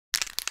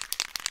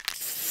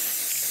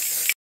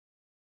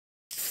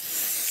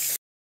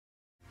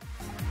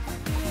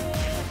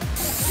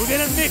We're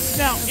gonna mix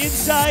now,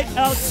 inside,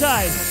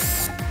 outside.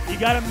 You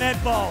got a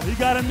med ball, you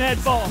got a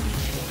med ball.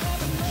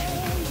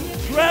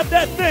 Grab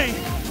that thing,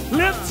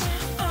 lift,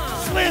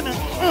 slam it.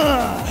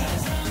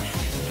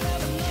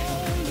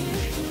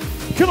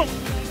 Come on.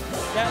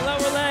 That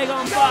lower leg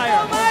on fire.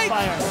 On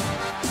fire.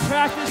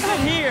 Practice it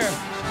here.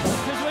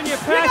 Because when you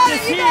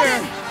practice here,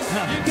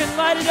 you can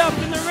light it up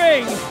in the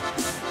ring.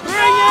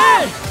 Bring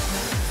it!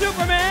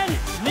 Superman,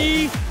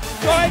 knee,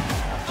 strike.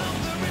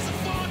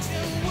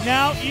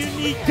 Now you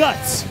need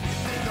guts.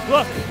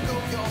 Look.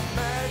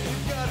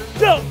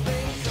 Go.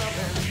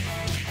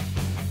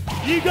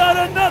 You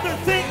got another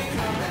thing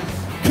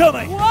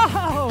coming.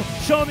 Whoa!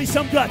 Show me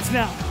some guts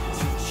now.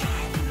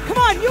 Come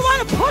on, you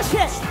want to push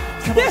it.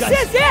 Come on, this guys.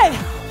 is it.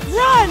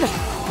 Run.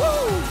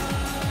 Woo.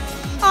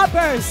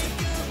 Uppers.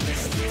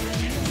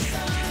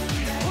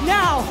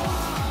 Now,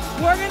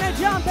 we're going to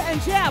jump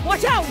and jab.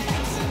 Watch out.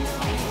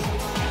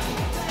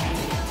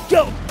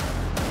 Go.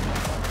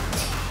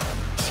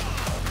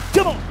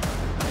 Come on.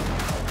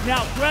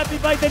 Now grab me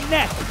by the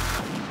neck.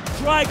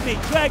 Drag me.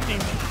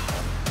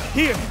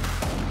 Here.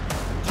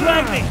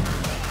 Drag me.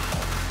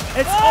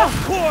 It's all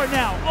core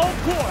now, all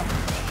core.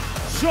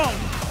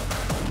 Strong.